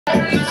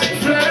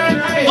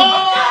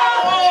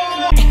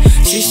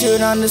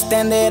should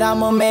understand that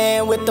I'm a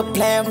man with a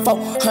plan.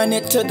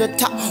 400 to the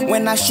top.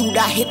 When I shoot,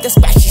 I hit the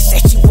spot. She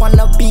said she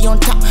wanna be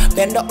on top.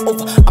 Bend her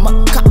over. I'm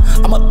a cop.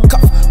 I'm a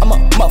cuff. I'm a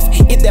muff.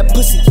 If that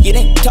pussy, it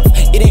ain't tough.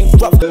 It ain't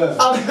rough. I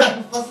was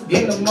rapping faster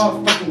than the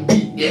motherfucking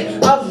beat. Yeah.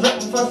 I was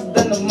rapping faster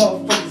than the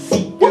motherfucking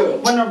seat. Girl,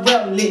 when I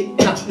run lit,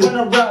 when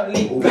I run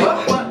lit,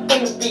 one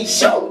in the beat,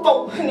 show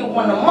 400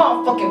 on a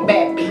motherfucking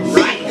bad beat.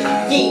 Right.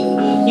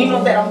 Yeah. You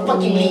know that I'm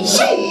fucking lit.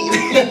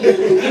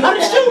 Shit. I'm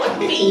the shooting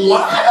beat.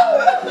 What?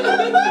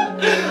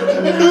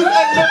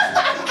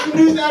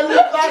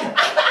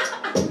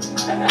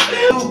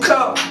 New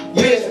cup,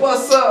 bitch,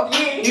 what's up?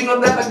 You know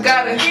that I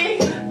got it.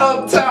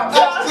 Up top,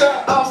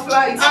 off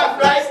lights,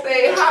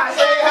 stay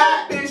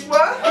high. Bitch,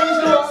 what?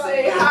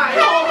 Say hi.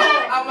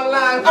 I'm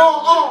alive. I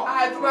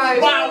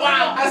thrive.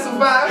 I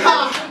survive.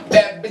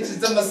 Bad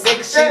bitches in my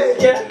section.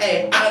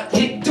 Hey, I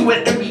get to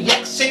it every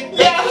reaction.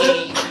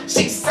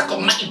 She suck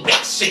on my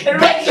erection.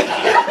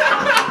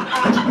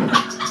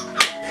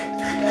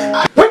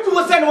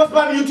 What's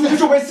my YouTube?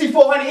 It's your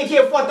C400,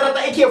 AK430,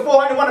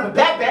 AK400, one of the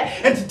backpack.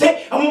 And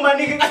today, I'm with my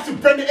nigga, I should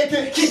bring the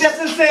AK. Keep that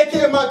sensei, AK,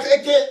 my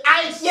AK,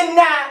 ice, you're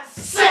not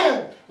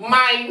sin.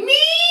 My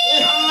knee.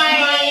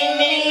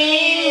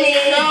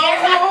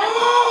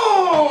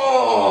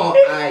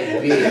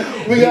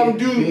 We got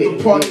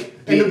MduThaParty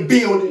in the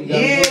building.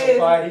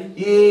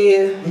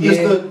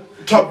 Mr.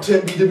 Top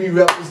 10 BW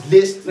rappers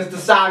list. Mr.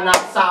 Sign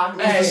Outside.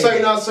 Mr.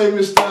 Sign Outside,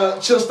 Mr.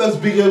 Chillstun's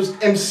Big Ups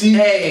MC.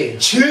 Hey.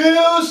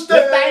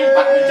 Chillstun.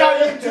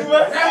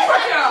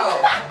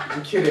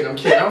 I'm kidding. I'm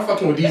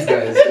fucking with these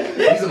guys.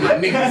 These are my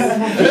niggas.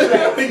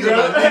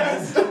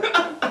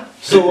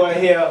 So we're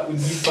here with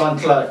these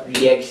SoundCloud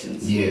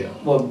reactions. Yeah.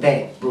 We're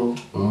back, bro.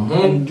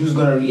 And dude's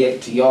gonna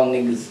react to y'all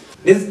niggas.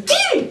 This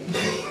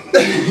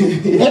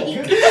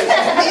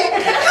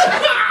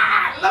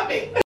Love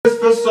it. This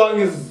first song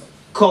is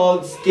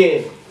called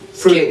Scared.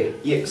 Scared.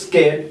 Yeah,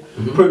 Scared.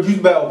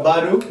 Produced by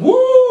Obado.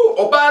 Woo!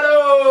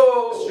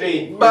 Obado!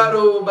 Straight.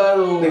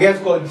 Obado. The guy's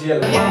called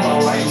Yall. Mama,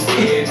 why you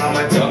scared?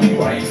 Mama, tell me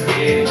why you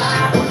scared.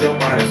 Put your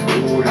mind to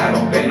school, I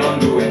don't plan on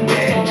doing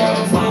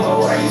that. Mama,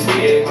 why you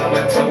scared?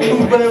 Mama, tell me why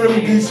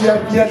you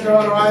scared.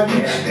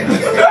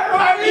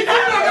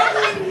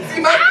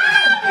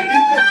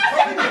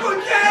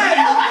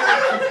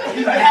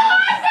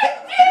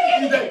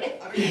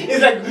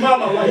 It's like,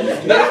 mama, why you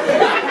scared?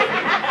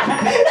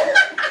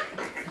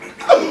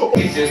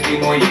 It's just be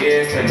more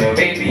years till the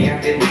baby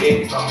after the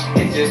kids.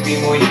 It's just be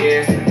more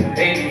years till the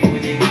baby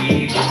food you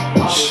need.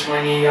 All this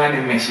money on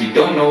him and she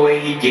don't know where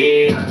he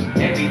get.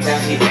 Every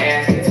time she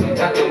asks, it's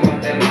nothing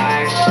but the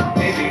lies.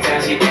 Every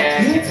time she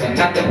asks, it's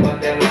nothing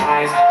but the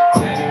lies.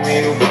 Telling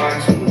me to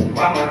watch,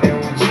 mama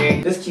never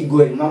change. Let's keep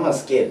going. Mama's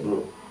scared,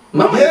 bro.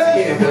 Mama is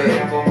scared,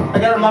 boy. I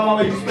got a mama,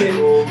 why you scared?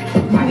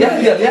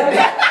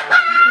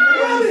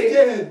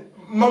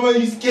 Mama,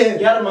 you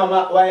scared? Yeah,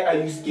 mama, why are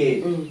you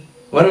scared?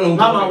 I don't know.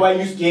 Mama, why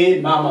you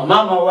scared? Mama,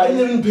 why I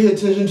didn't pay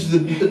attention to the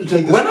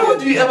Whenever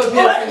do you ever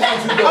pay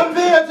attention to the I'm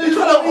paying attention to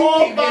the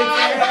whole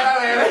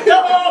vibe. The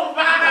whole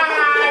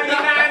vibe, you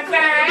know what I'm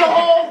saying? The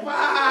whole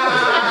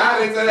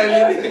vibe.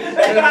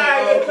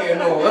 Okay,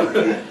 no.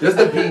 Just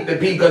the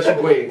beat got you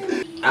going.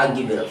 I'll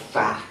give it a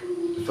 5.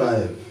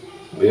 5.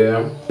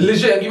 Yeah.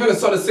 Legit, I'm giving it a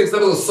solid 6.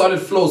 That was a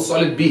solid flow,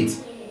 solid beat.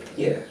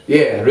 Yeah.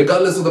 Yeah,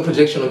 regardless of the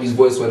projection of his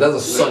voice, well, that's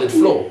a solid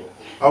flow.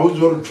 I was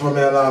going to try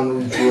my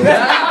alarm.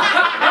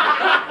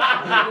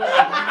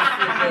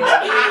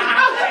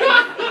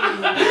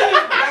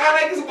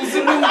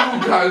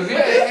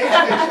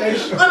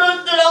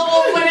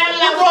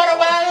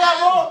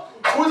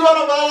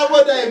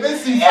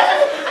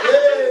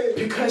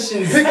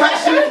 Percussions.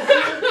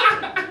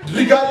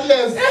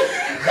 Regardless.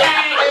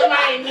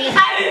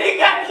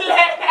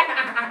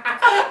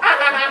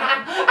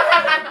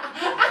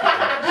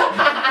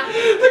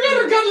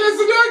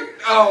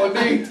 Oh,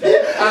 nigga.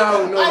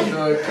 Oh, no.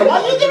 Come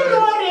on.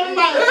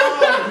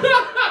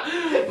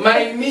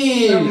 My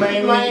knee.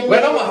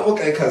 When I'm a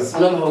okay, cuz.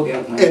 I'm not okay.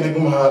 And I'm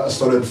going to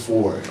solid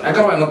 4. I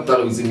can't not that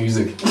was in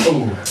music.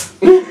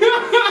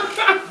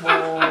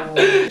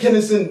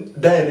 Kennison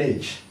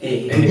Direct.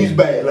 Produced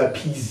by La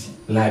Peasy.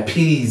 La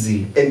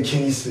Peasy. And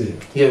Kennison.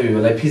 Yeah,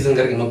 La Peasy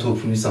ngari not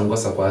produce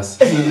ngwasa kwasa.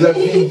 La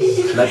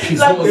Peasy. La Peasy.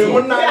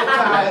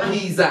 La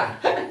Pizza.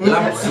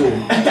 Lapso.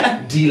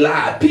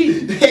 Dilapi.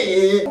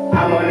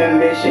 I'm on a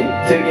mission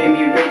to get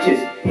me riches.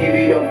 If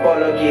you don't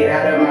follow, get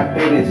out of my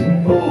business.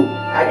 Ooh,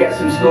 I got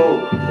some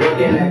school,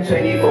 working like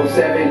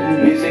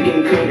 24/7, music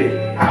included.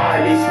 I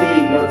hardly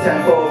sleep, no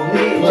time for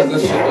me.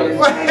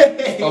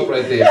 Stop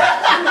right there.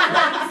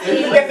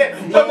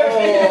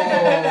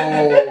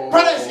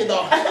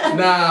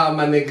 Nah,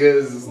 my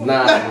niggas.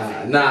 Nah,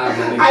 my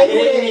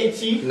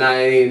niggas. Nah,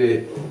 it ain't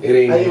it. It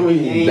ain't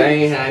it. That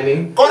ain't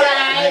happening.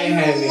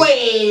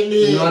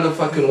 You know how to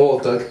fucking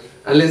walk, dog.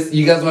 Unless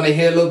you guys want to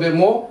hear a little bit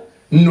more?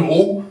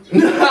 No.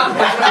 Nah,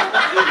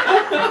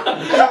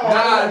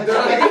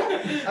 dog.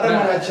 I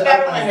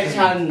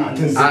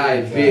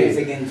bet.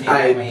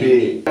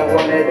 I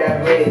wanted that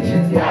rich,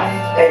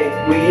 yeah. Hey,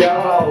 we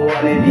all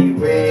wanna be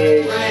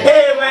rich.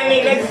 Hey, my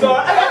nigga, let's go.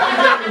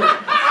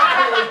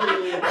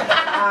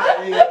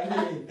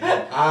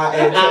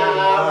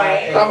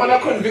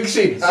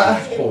 conviction.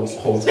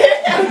 Hold.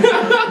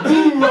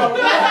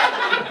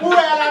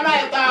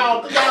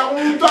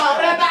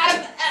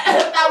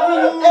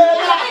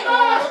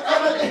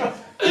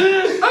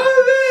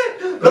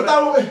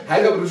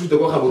 I got to shoot the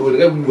walk about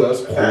the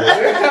was. I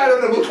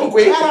don't know what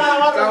way. I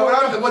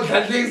don't know what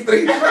handling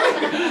straight.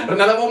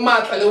 Another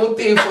mat, I don't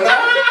think for that.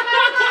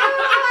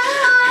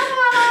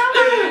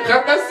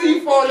 Come and see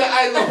for the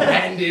eyes of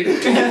handed.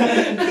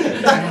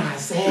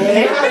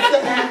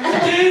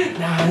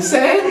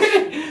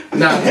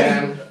 Nah,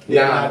 man.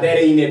 Yeah, that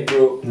ain't it,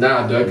 bro.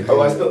 Nah, dog.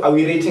 Are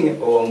we rating it?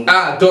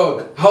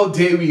 Dog. How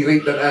dare we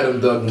rate that item,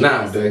 dog?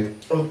 Nah, dog.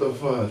 What the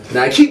fuck?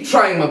 Nah, keep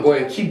trying, my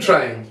boy. Keep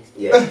trying.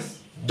 Yes.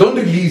 Don't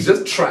release,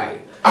 just try.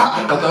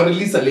 But I'll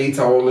release it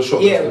later on the show.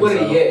 Yeah,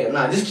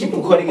 nah, just keep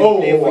recording and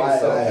play for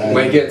yourself.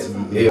 Might get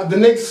yeah. The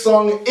next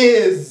song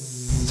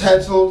is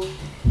titled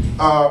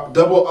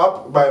Double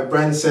Up by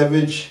Brand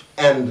Savage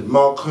and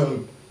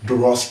Malcolm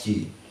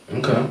Dorosky.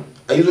 Okay.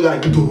 I usually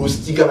gonna get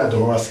Dorosky.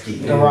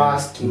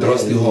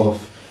 Dorosky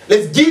Hoff.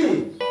 Let's get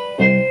it!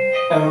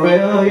 A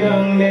real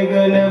young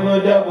nigga never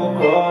double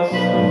cross.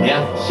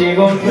 Yeah. She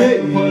gon'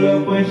 pull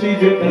up when she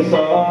drippin'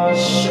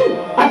 sauce.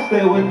 I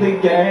stay with the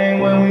gang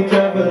when we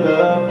travel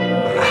up.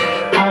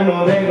 I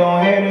know they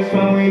gon' hate us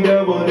when we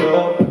double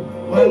up.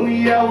 When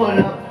we double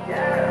up.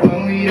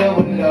 When we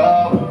double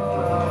up.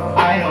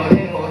 I know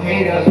they gon'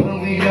 hate us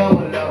when we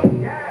double up.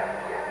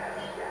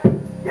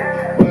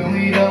 When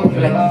we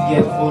double up.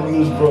 Get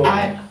volumes, bro.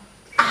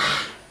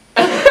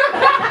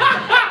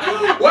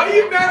 Why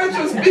you mad at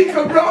your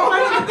speaker, bro?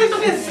 This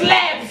shit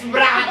slaps,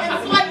 bruh.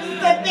 It's what is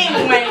the thing,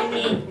 man.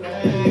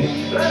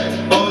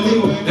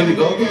 There we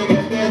go.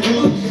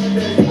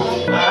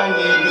 I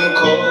need new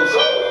clothes.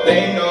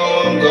 They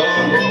know I'm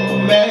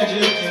gone.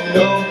 Magic, you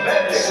know.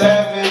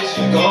 Savage,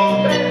 you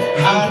gone. I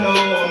know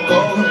I'm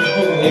gone.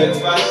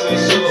 If I say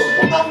so.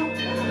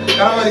 That's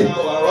how I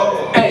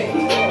roll. Hey,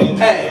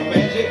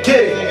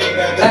 get it.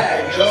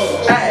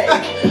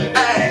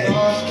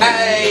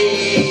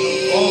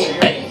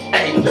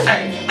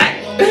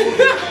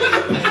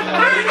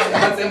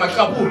 That's in my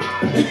couple.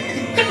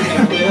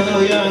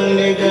 Little young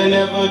nigga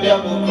never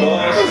double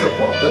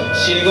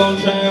cross. She gon'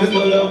 try and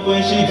pull up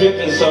when she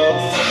drippin'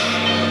 sauce.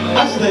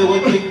 I stay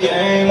with the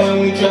gang when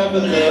we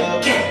travel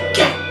up.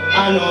 I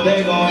know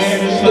they gon'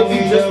 hate us when we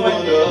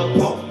double up.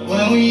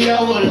 When we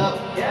double up.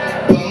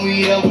 When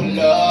we double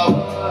up.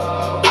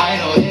 I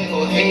know they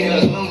gon' hate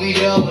us when we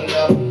double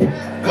up.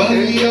 When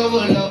we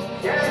double up.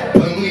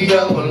 When we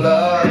double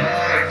up.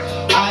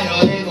 I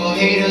know they gon'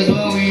 hate us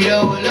when we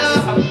double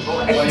up.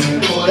 When you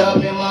pull up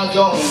in my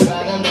zone,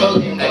 God, I'm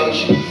talking about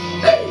you.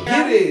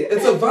 Get it.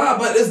 It's a vibe,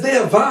 but is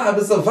there a vibe?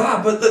 It's a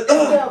vibe, but It's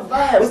a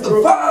vibe, what's the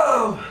bro.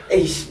 vibe?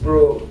 Ace,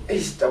 bro.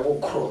 Ace double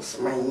cross,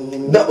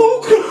 man. Double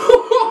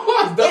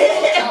cross.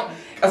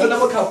 I said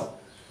double cup.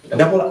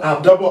 Double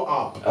up. Double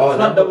up. Oh, It's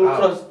not double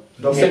cross.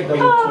 You said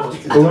double cross.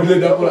 Only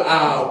double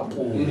up.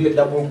 You did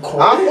double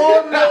cross. I'm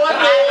on the one.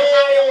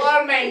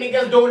 All my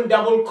niggas don't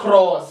double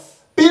cross.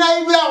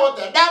 Double up.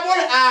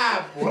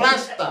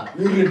 Rasta.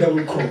 You did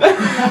double cross.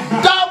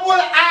 Double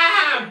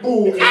up.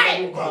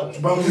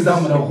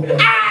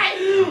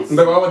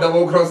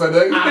 Double cross, I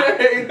think.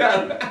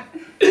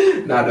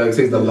 Nah, dog,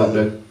 say double up,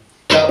 dog.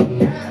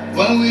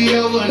 When we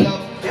double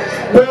up.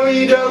 When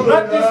we double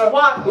Not this up.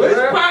 one. Which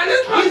part?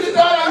 This part is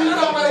all I'm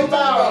talking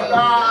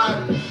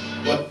about.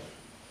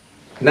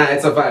 Nah,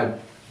 it's a vibe.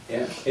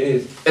 Yeah, it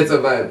is. It's a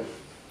vibe.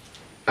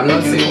 I'm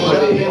not saying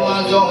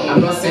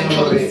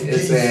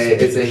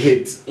it's a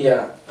hit.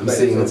 Yeah. I'm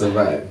saying it's a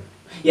vibe.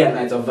 Yeah,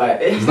 no, it's a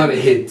vibe. It's not a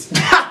hit. It's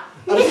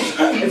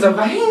a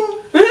vibe.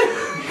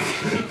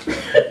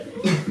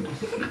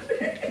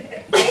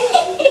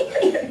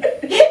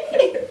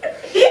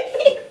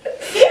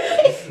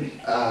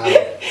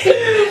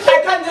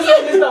 I can't just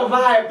say it's a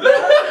vibe.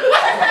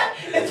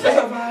 It's a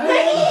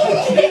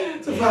vibe.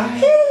 It's a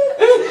vibe.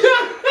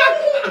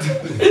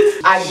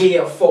 I give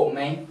it a 4,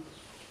 man.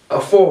 A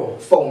 4.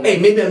 4, man. Hey,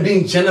 maybe I'm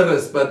being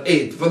generous, but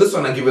 8. For this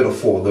one, I give it a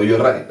 4, though.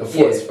 You're right. A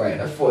 4 is fine.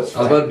 A 4 is I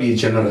was about to be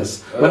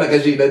generous. When I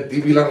get you that,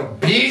 you be like a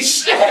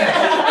bitch.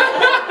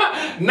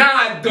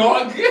 Nah,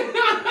 dog.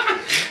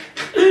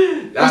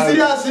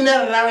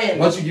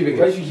 What you giving it?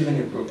 What you giving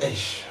it, bro?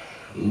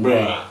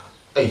 Bruh.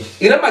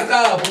 You know my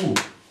car, boo.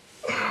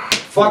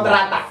 4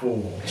 trata.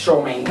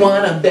 Sure, man.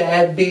 Wanna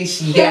bad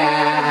bitch,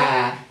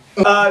 yeah.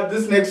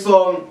 This next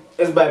song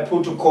is by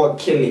Protocol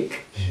Killick.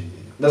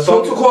 The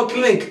song Protocol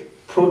Clinic.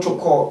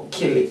 Protocol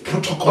Killick.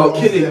 Oh,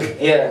 Killick.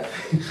 Yeah.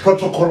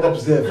 Protocol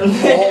observed. Oh,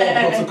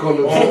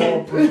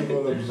 protocol.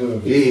 Protocol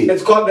observed. Yeah.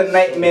 It's called The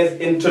Nightmares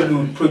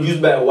Interlude,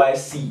 produced by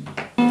YC.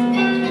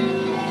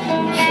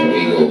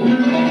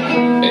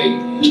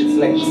 It's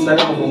like the start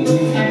of a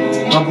movie.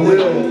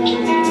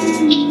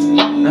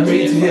 I'm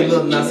ready to hear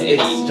Lil Nas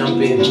X jump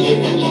in.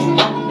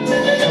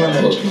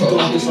 Please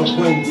don't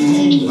disappoint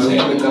me.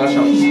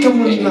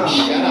 Come on now.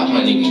 Shout out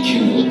my nigga Q.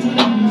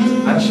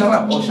 Shut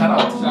up, oh, shut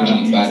up. By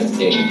the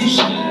day you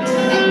see.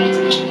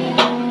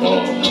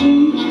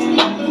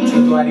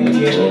 I didn't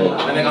hear it. I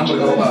think I'm gonna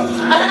go back.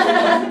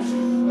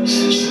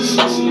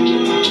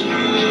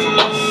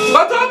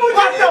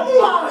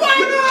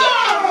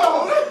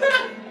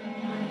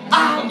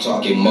 I'm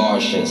talking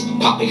Martians,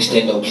 pop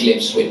extendo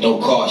clips with no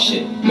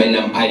caution. Man,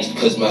 I'm iced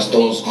cause my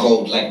stones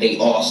cold like they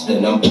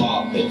Austin. I'm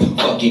popping,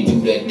 fucking do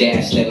the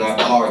dash, then I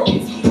park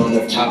it. On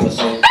the top of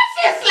some. This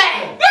shit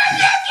slang!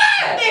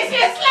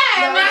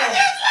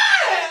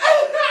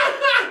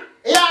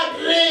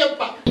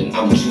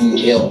 I'm too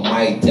ill,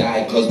 might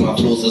die cause my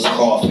flows is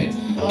coughing.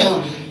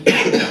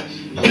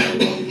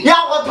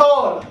 Y'all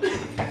told.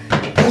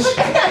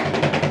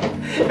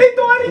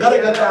 Gotta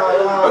get down.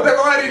 Eu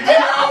tenho uma aridinha,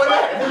 né?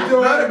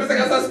 Não, depois você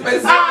quer essas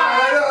pessoas.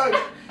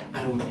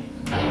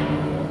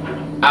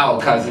 Ow,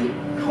 cousin.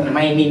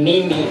 My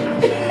nini.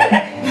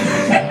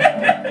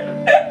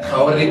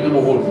 How are they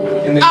people hold?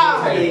 In the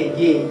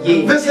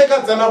Yeah. This nigga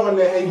got another one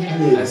there.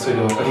 I swear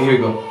to God. Okay, here we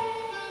go.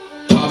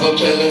 Pop a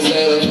pill and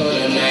set up for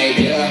the night,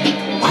 yeah.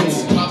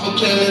 Pop a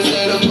pill and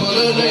set up for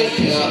the night,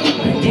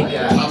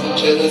 yeah. Pop a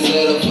pill and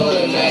set up for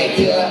the night,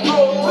 yeah.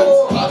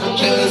 Pop a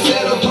pill and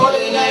set up for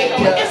the night,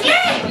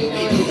 yeah. You'll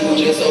be cool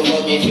just so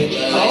fuck me fit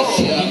the lights,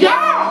 yeah.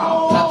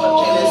 Pop a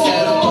pill and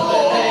set up for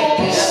the night,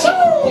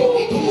 yeah. You'll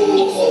be cool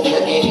just so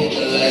fuck me hit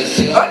the lights,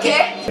 yeah.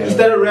 Okay.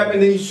 Instead of rapping,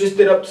 then you switched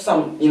it up to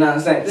some, you know what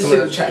I'm saying? This Some of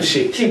that trap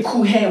shit. Shit,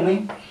 cool hand,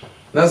 man.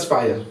 That's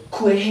fire.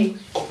 Cool hand.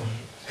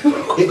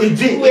 It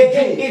drink.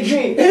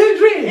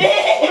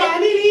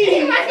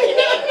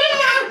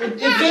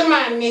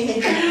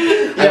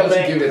 I also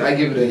give it. I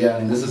give it a yeah.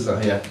 This is a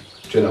yeah.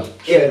 Straight up.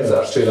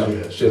 Straight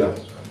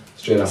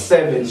up.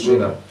 7.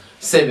 Straight up.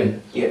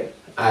 7. Yeah.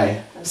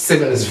 Aye.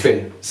 7 is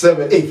fair.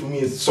 7, 8 for me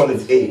is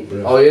solid 8,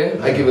 bro. Oh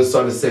yeah? I give it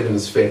solid 7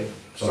 is fair.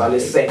 Solid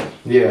 7.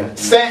 Yeah.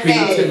 Set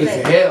Creative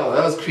as hell.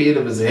 That was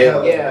creative as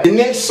hell. Yeah. The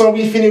next song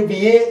we finna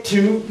react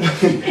to.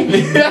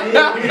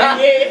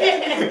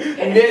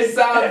 And this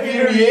sound we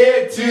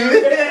react to.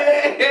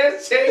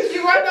 Shake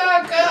you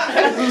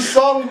It's a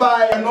song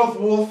by North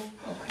Wolf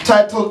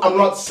titled I'm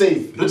Not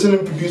Safe, written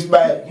and produced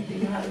by.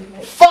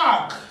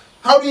 Fuck!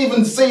 How do you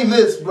even say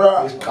this,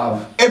 bruh?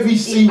 Every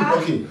scene,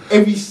 okay.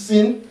 Every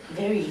sin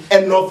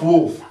and North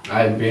Wolf.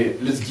 I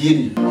bet. Let's get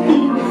it. I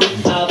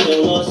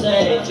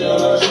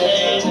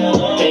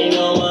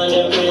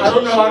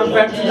don't know how to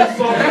rap to this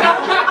song.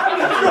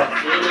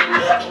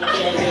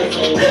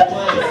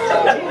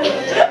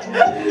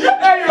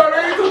 Hey, you're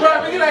ready to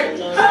rap and you're like,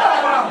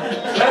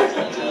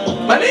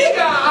 my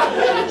nigga!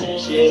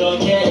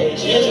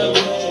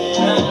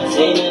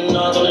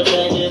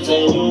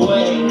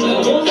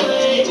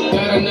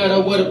 Got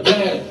another with a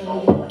bag.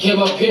 Came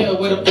up here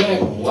with a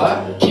bag.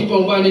 What? Keep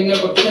on running,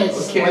 never catch.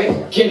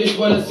 Okay. Kiddies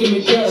wanna see me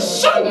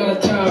dance. I got a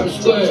time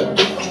square.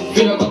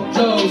 Feel like a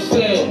close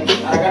set.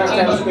 I got a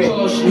time square.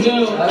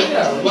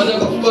 What the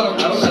fuck?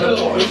 I'm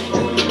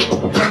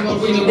I'm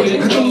arena with a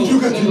close.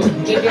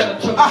 They got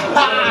a truck.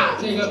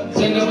 Nigga,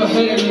 they never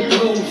had any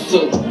clothes. So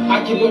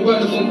I keep on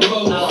running from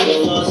clothes.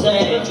 I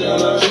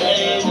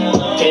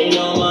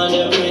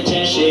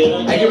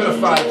give it a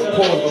 5.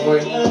 Pause, my boy.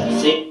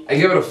 I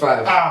give it a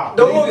 5.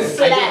 Don't I give it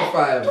a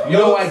 5. You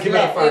know why I give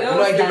it a 5? You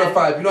know I give it a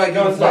 5. You know I give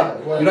it a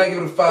 5. You know I give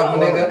it a 5,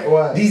 my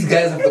nigga. These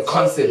guys have the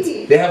concept.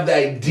 They have the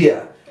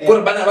idea.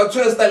 But I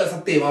try to style as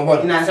a theme.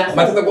 But I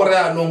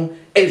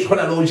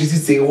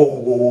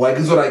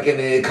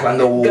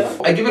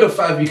give it a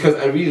 5 because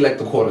I really like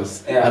the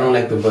chorus. I don't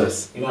like the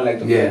verse. You don't like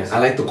the Yeah, verse? I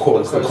like the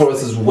chorus. The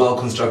chorus is well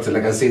constructed.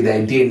 Like I say, the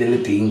idea and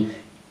everything.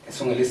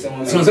 So the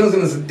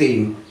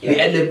thing. The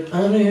edit.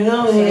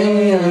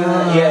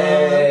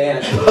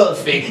 Yeah.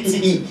 Perfect.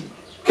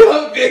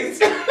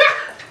 Perfect.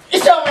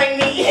 It's on my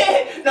knee.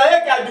 No,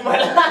 you can't do my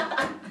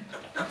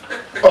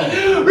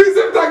We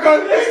said that gun.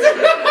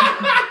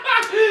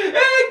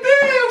 Hey,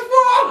 damn,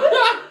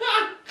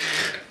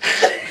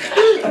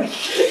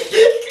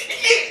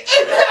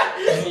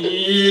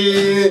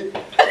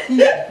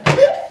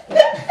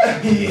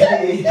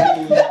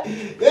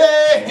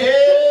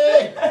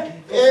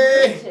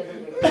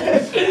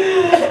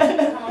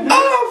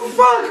 Oh,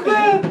 fuck,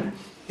 man.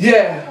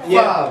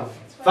 Yeah,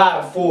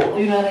 5,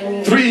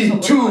 4, 3,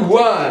 2,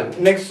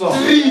 1. Next song.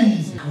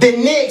 The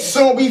next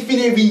song we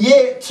finna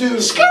react to.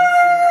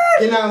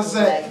 You know what I'm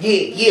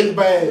saying? Yeah.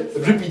 By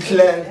Drippy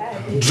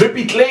Clan.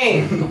 Drippy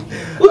Clan.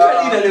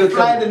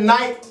 Fly the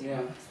Night.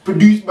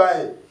 Produced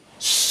by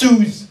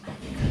Suze.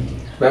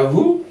 By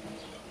who?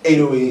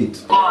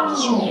 808. I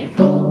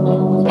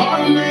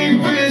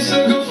make bitch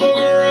looking for a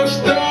rock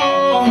star.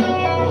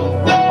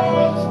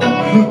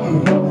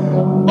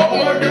 All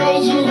my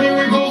girls with me,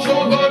 we go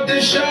fuck up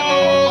the show.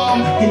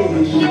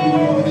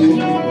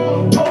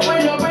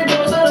 Open up and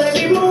doors and let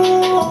me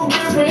move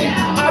different.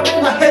 I've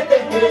been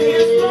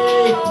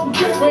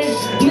different.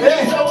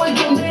 Niggas always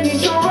do they need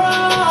to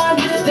run.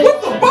 What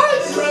the bus?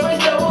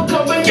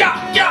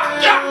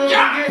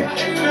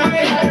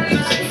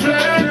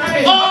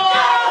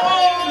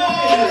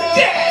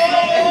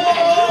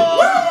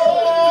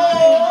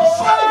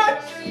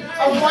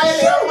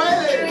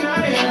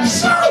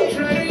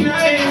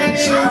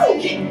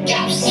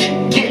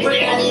 Get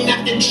ready,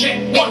 not the trick.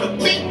 Wanna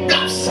beat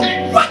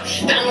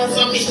blocks. Diamonds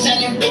on me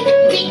shining, big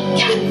beat.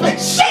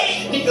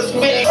 Shit, niggas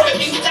with it.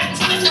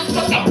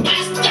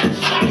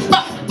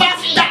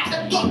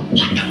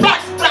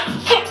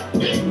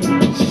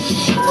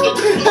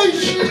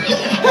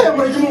 Hey, I'm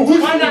like, come on,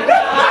 who's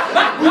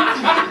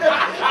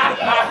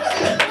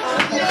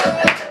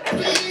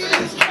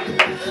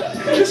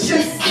This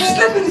shit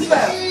slipping his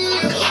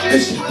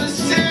mouth.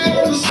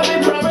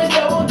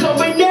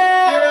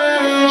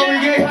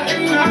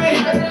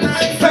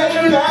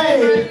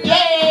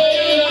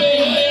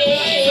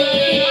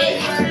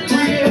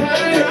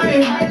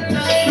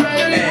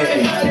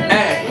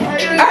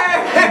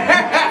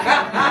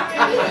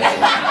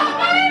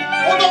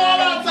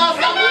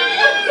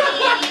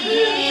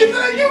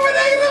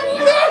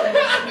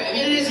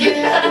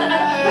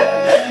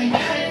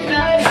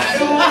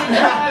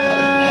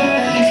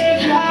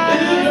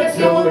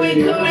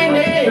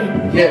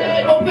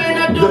 Yeah. Open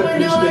up the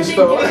window and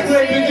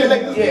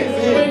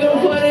Yeah. we gon'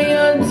 party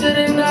until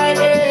the night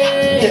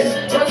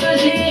ends. Russell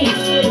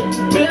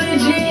Jeans, Billie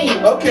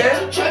Jean,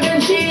 Okay. Chuck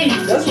and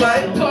cheese. That's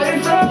right. Party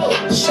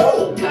flow.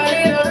 Show.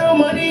 I need all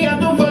the money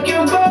out the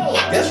fucking boat.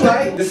 That's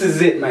right. This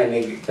is it, my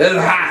nigga. That's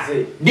hot.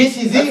 This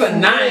is That's it. a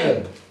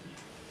 9.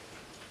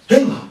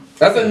 Hey,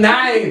 That's a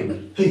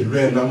 9. hey,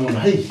 Ren, I'm on.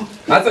 Hey,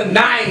 That's a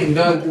 9,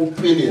 dog.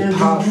 brilliant.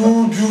 That's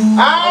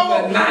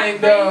a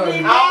 9,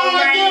 dog.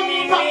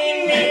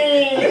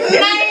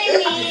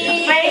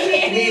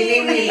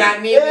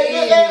 Not me.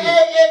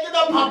 Get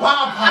up,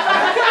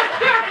 papa.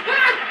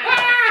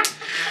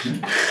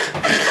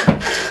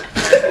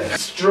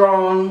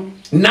 Strong.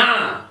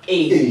 Nah.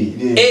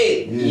 8.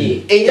 8.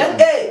 Yeah.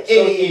 That's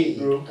 8.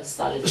 Bro. A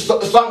solid.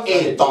 Song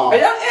 8, dog. Hey,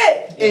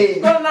 that's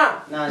 8. No, nah.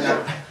 Nah.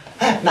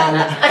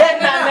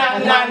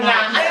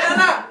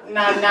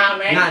 Nah,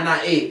 man. Nah,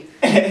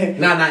 8.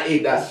 Nah,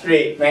 8. That's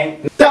Straight,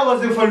 man. That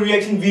was it for the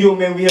reaction video,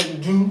 man. We had to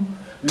do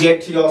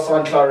react to y'all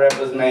SoundCloud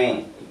rappers,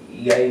 man.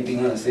 You got anything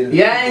you want to say?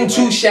 Yeah, I ain't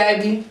too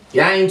shabby.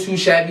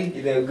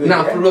 You did good.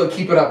 Nah, yeah? for real,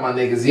 keep it up, my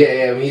niggas.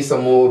 Yeah, we need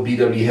some more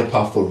BW hip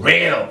hop for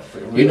real.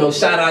 You know,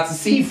 shout out to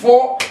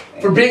C4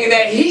 for bringing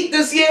that heat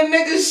this year,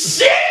 niggas.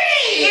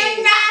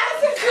 Shit!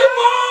 Come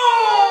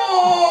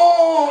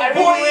on,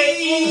 boy!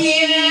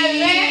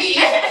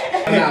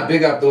 Nah,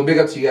 big up though. Big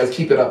up to you guys.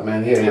 Keep it up,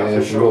 man. Yeah,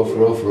 for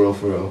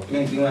real.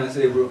 Anything you want to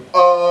say, bro?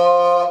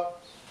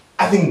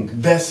 I think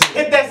that's it.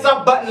 Hit that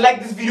sub button,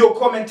 like this video,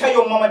 comment, tell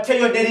your mama, tell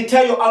your daddy,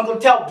 tell your uncle,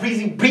 tell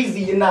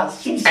Breezy, you know.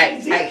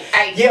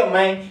 Yeah,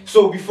 man.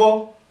 So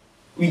before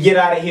we get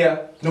out of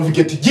here, Don't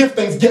forget to give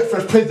thanks, get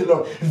fresh, praise the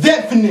Lord.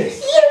 Then finish.